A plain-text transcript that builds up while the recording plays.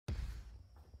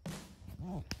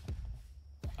All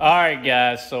right,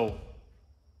 guys, so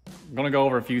I'm gonna go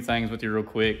over a few things with you real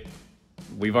quick.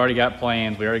 We've already got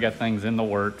plans, we already got things in the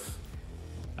works.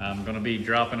 I'm gonna be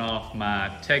dropping off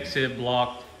my teksid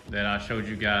block that I showed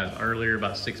you guys earlier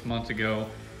about 6 months ago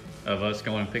of us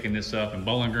going and picking this up in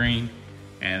Bowling Green,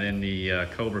 and then the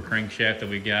Cobra crankshaft that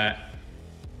we got.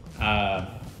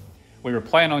 We were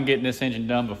planning on getting this engine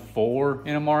done before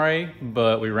NMRA,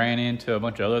 but we ran into a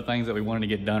bunch of other things that we wanted to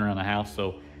get done around the house.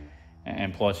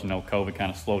 And plus, you know, COVID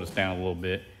kind of slowed us down a little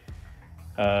bit.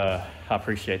 I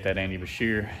appreciate that, Andy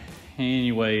Bashir.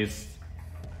 Anyways,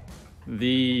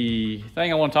 the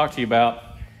thing I want to talk to you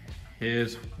about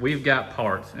is we've got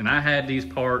parts, and I had these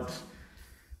parts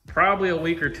probably a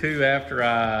week or two after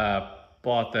I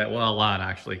bought that. Well, I lied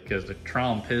actually, because the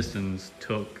traum pistons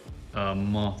took a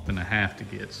month and a half to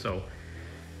get. So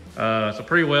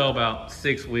pretty well about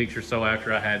 6 weeks or so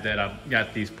after I had that, I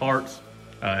got these parts.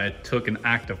 It took an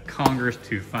act of Congress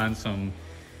to find some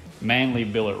manley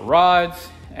billet rods,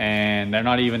 and they're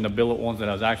not even the billet ones that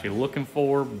I was actually looking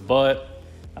for, but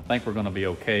I think we're gonna be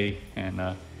okay, and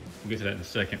we'll get to that in a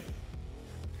second.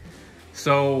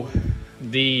 So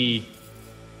the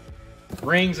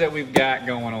rings that we've got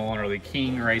going on are the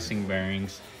King racing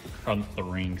bearings, from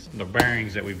the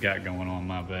bearings that we've got going on,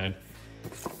 my bad.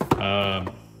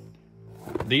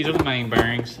 These are the main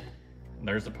bearings.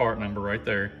 There's the part number right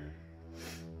there.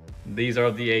 These are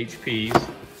the HPs.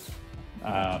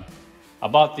 I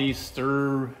bought these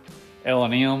through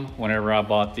L&M whenever I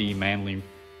bought the manley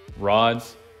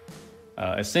rods.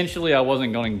 Essentially, I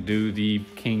wasn't going to do the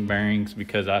King bearings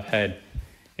because I've had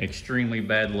extremely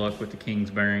bad luck with the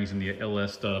King's bearings and the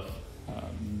LS stuff.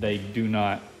 They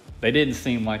didn't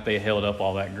seem like they held up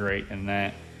all that great, and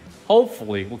that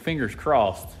hopefully, well, fingers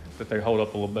crossed, that they hold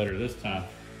up a little better this time.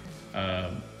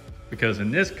 Because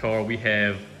in this car we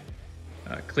have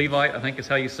cleveite, I think is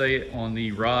how you say it, on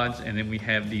the rods, and then we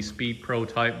have the Speed Pro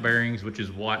type bearings, which is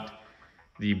what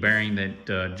the bearing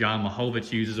that John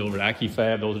Mahovich uses over at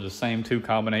Accufab. Those are the same two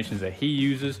combinations that he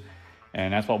uses,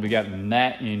 and that's what we got in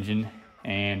that engine.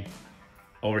 And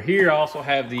over here I also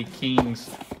have the King's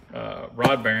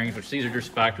rod bearings, which these are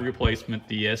just factory replacement,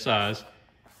 the SIs,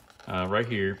 right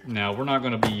here. Now we're not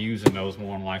going to be using those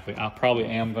more than likely. I probably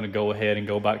am going to go ahead and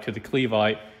go back to the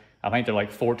cleveite. I think they're like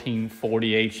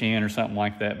 1440 HN or something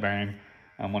like that bearing.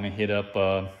 I'm going to hit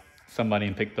up somebody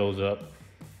and pick those up.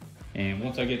 And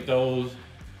once I get those,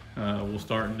 we'll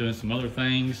start doing some other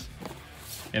things.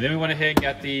 And then we went ahead and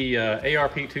got the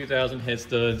ARP 2000 head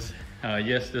studs.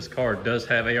 Yes, this car does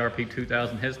have ARP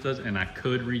 2000 head studs, and I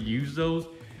could reuse those.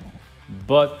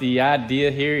 But the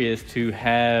idea here is to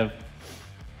have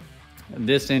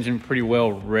this engine pretty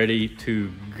well ready to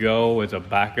go as a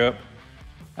backup.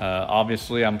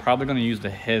 Obviously, I'm probably going to use the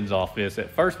heads off this.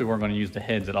 At first, we weren't going to use the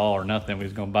heads at all or nothing. We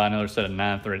was going to buy another set of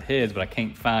 9-thread heads, but I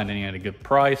can't find any at a good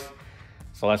price.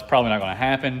 So that's probably not going to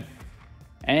happen.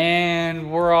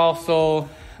 And we're also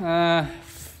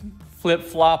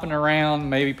flip-flopping around,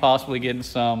 maybe possibly getting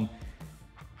some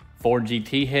Ford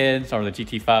GT heads, or the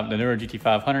newer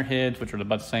GT500 heads, which are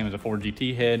about the same as a Ford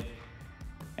GT head.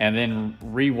 And then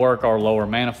rework our lower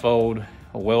manifold,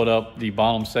 weld up the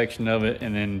bottom section of it,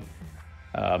 and then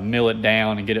mill it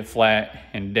down and get it flat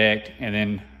and decked, and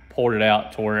then port it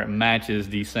out to where it matches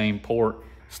the same port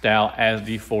style as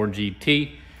the Ford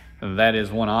GT. That is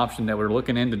one option that we're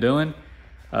looking into doing.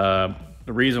 The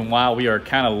reason why we are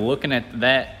kind of looking at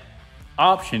that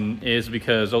option is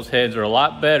because those heads are a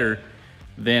lot better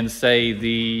than, say,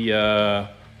 the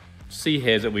C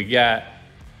heads that we got,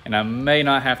 and I may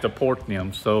not have to port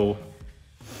them. So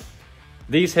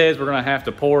these heads we're going to have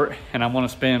to port, and I'm going to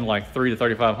spend like $300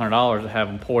 to $3,500 to have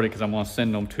them ported, because I'm going to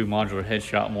send them to modular head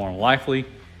shop more than likely.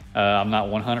 I'm not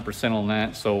 100% on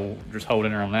that, so just hold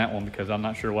in there on that one, because I'm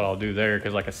not sure what I'll do there.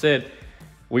 Because like I said,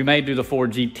 we may do the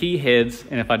Ford GT heads,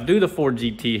 and if I do the Ford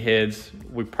GT heads,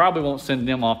 we probably won't send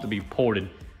them off to be ported.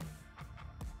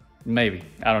 Maybe,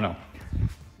 I don't know.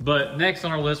 But next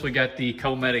on our list, we got the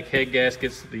cometic head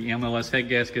gaskets, the MLS head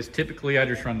gaskets. Typically, I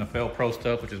just run the Fel Pro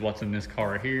stuff, which is what's in this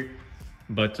car right here.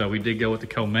 But we did go with the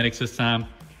cometics this time.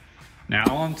 Now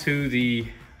on to the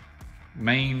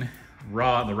main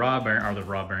rod, the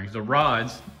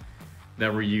rods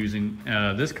that we're using.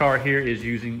 This car here is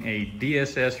using a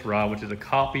DSS rod, which is a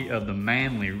copy of the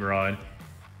manley rod,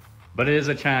 but it is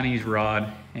a Chinese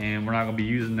rod, and we're not going to be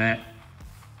using that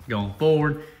going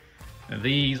forward.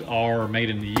 These are made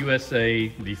in the USA.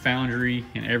 The foundry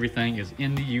and everything is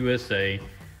in the USA.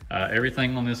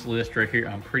 Everything on this list right here,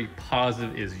 I'm pretty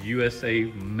positive, is USA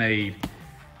made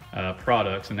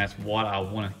products, and that's what I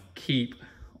want to keep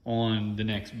on the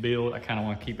next build. I kind of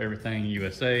want to keep everything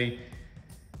USA.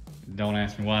 Don't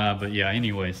ask me why, but yeah,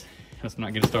 anyways, let's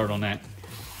not get started on that.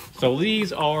 So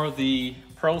these are the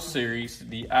Pro Series,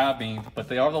 the I-beams, but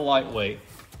they are the lightweight.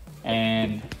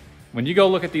 And when you go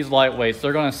look at these lightweights,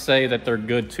 they're gonna say that they're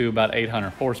good to about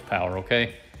 800 horsepower,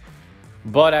 okay?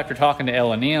 But after talking to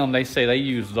L&M, they say they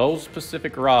use those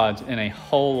specific rods in a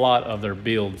whole lot of their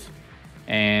builds.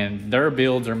 And their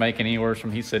builds are making anywhere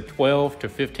from, he said, 12 to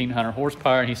 1500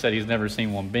 horsepower. And he said he's never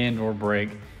seen one bend or break.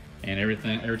 And every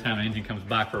time an engine comes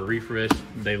back for a refresh,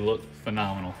 they look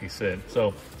phenomenal, he said.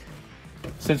 So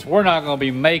since we're not gonna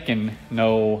be making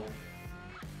no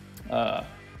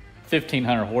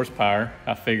 1500 horsepower,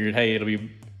 I figured, hey, it'll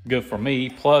be good for me.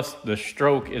 Plus the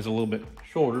stroke is a little bit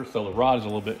shorter, so the rod is a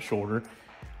little bit shorter,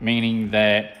 meaning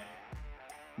that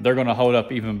they're gonna hold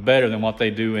up even better than what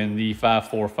they do in the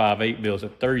 5.4, 5.8 builds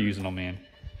that they're using them in.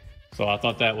 So I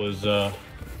thought that was,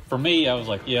 for me, I was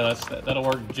like, yeah, that'll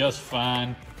work just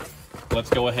fine. Let's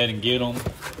go ahead and get them.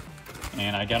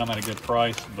 And I got them at a good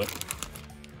price, but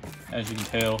as you can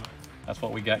tell, that's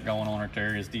what we got going on right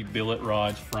there is the billet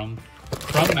rods from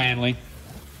Manley.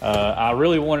 I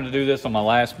really wanted to do this on my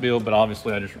last build, but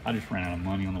obviously I just ran out of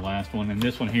money on the last one. And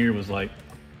this one here was like,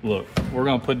 look, we're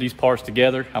gonna put these parts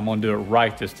together. I'm gonna do it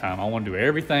right this time. I wanna do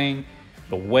everything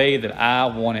the way that I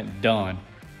want it done.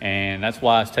 And that's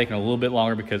why it's taking a little bit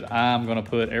longer, because I'm gonna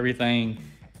put everything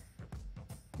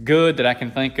good that I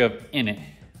can think of in it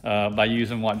by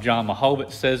using what John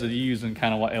Mahobit says to use and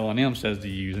kind of what L&M says to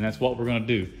use. And that's what we're gonna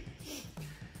do.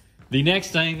 The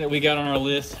next thing that we got on our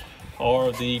list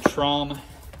are the traum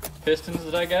pistons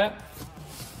that I got.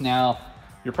 Now,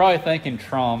 you're probably thinking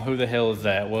Traum, who the hell is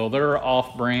that? Well, they're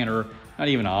off-brand, or not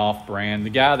even off-brand. The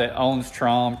guy that owns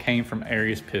Traum came from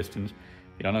Arias Pistons.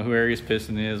 If you don't know who Arias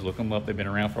Piston is, look them up. They've been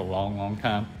around for a long, long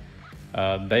time.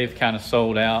 They've kind of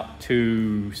sold out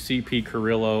to CP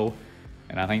Carrillo,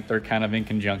 and I think they're kind of in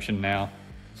conjunction now.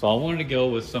 So I wanted to go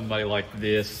with somebody like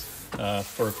this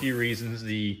for a few reasons.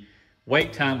 The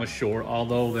wait time was short,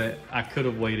 although that I could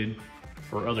have waited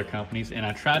for other companies. And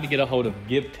I tried to get a hold of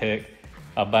GiveTech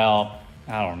about,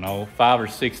 I don't know, 5 or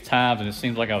 6 times, and it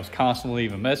seems like I was constantly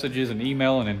leaving messages and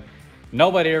emailing, and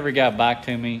nobody ever got back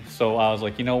to me. So I was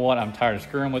like, you know what, I'm tired of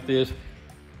screwing with this.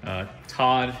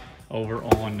 Todd over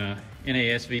on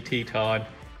NASVT, Todd,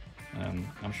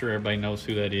 I'm sure everybody knows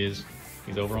who that is.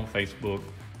 He's over on Facebook.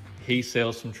 He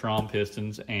sells some Traum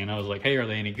pistons, and I was like, hey, are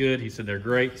they any good? He said they're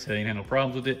great. He said he ain't had no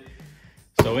problems with it.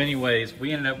 So anyways,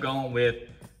 we ended up going with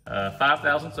 5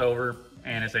 thousandths over,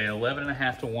 and it's a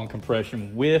 11.5 to 1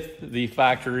 compression with the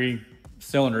factory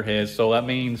cylinder heads. So that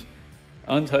means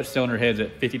untouched cylinder heads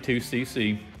at 52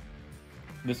 cc.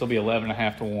 This will be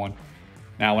 11.5 to 1.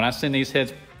 Now, when I send these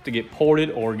heads to get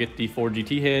ported or get the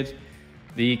 4GT heads,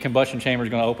 the combustion chamber is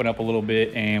going to open up a little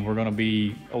bit, and we're going to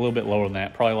be a little bit lower than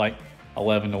that, probably like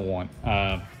 11 to 1.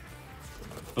 But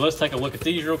let's take a look at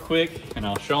these real quick, and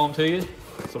I'll show them to you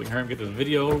so we can hurry and get this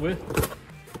video over with.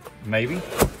 Maybe.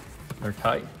 They're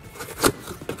tight. Is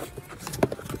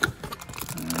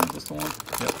this the one? Yep,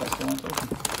 that's the one that's open.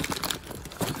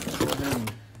 Go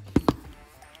ahead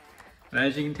and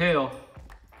as you can tell,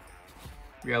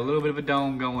 we got a little bit of a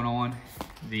dome going on.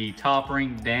 The top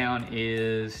ring down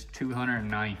is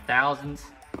 290 thousandths.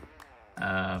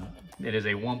 It is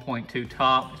a 1.2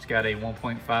 top. It's got a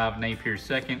 1.5 Napier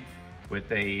second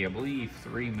with a, I believe,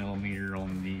 3 millimeter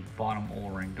on the bottom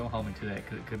oil ring. Don't hold me to that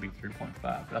because it could be 3.5,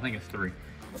 but I think it's 3.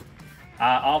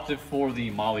 I opted for the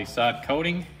moly side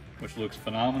coating, which looks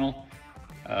phenomenal.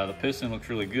 The piston looks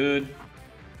really good.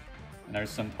 And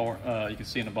there's some part, you can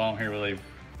see in the bottom here where they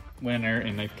went in there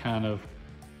and they've kind of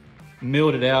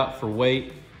milled it out for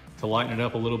weight to lighten it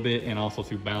up a little bit and also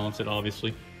to balance it,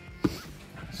 obviously.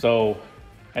 So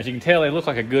as you can tell, they look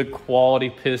like a good quality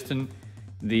piston.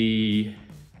 The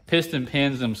piston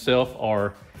pins themselves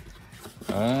are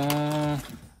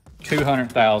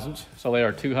 200 thousandths, so they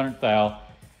are 200 thou.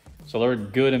 So they're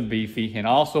good and beefy. And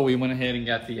also we went ahead and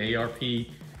got the ARP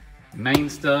main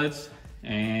studs,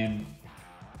 and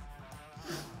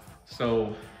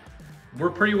so we're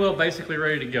pretty well basically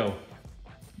ready to go.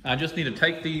 I just need to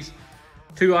take these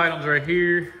 2 items right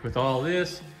here with all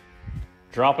this,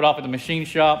 drop it off at the machine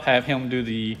shop, have him do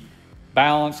the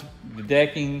balance, the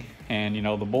decking, and you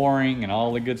know, the boring and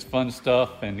all the good fun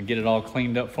stuff, and get it all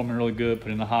cleaned up for me really good, put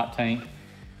it in the hot tank.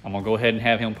 I'm gonna go ahead and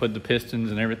have him put the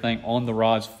pistons and everything on the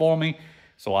rods for me,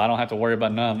 so I don't have to worry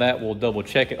about none of that. We'll double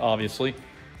check it, obviously.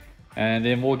 And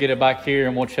then we'll get it back here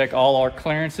and we'll check all our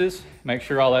clearances, make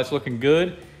sure all that's looking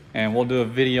good, and we'll do a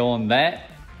video on that.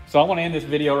 So I wanna end this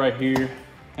video right here,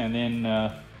 and then,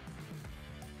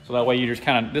 so that way you just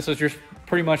kind of, this is just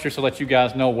pretty much just to let you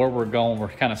guys know where we're going. We're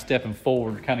kind of stepping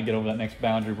forward to kind of get over that next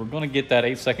boundary. We're gonna get that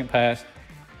 8-second pass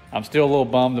I'm still a little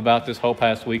bummed about this whole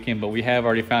past weekend, but we have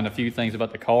already found a few things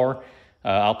about the car.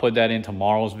 I'll put that in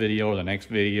tomorrow's video or the next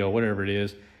video, whatever it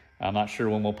is. I'm not sure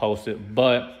when we'll post it,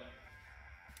 but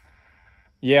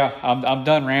yeah, I'm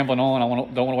done rambling on.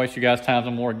 Don't want to waste you guys' time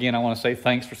no more. Again, I want to say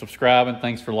thanks for subscribing,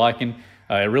 thanks for liking.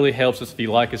 It really helps us if you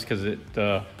like us, because it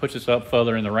puts us up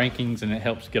further in the rankings, and it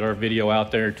helps get our video out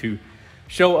there to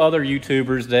show other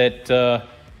YouTubers that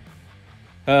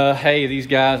hey, these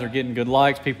guys are getting good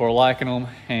likes, people are liking them,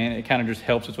 and it kind of just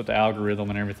helps us with the algorithm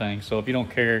and everything. So if you don't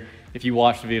care, if you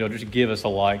watch the video, just give us a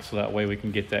like so that way we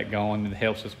can get that going. It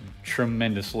helps us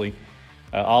tremendously.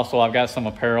 Also, I've got some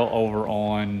apparel over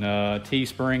on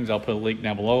Teesprings. I'll put a link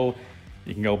down below.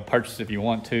 You can go purchase if you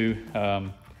want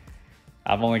to.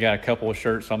 I've only got a couple of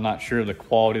shirts, so I'm not sure of the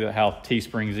quality of how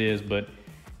Teesprings is, but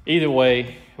either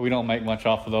way, we don't make much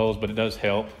off of those, but it does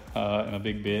help in a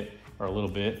big bit, or a little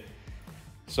bit.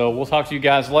 So we'll talk to you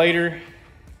guys later,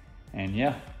 and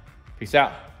yeah, peace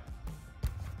out.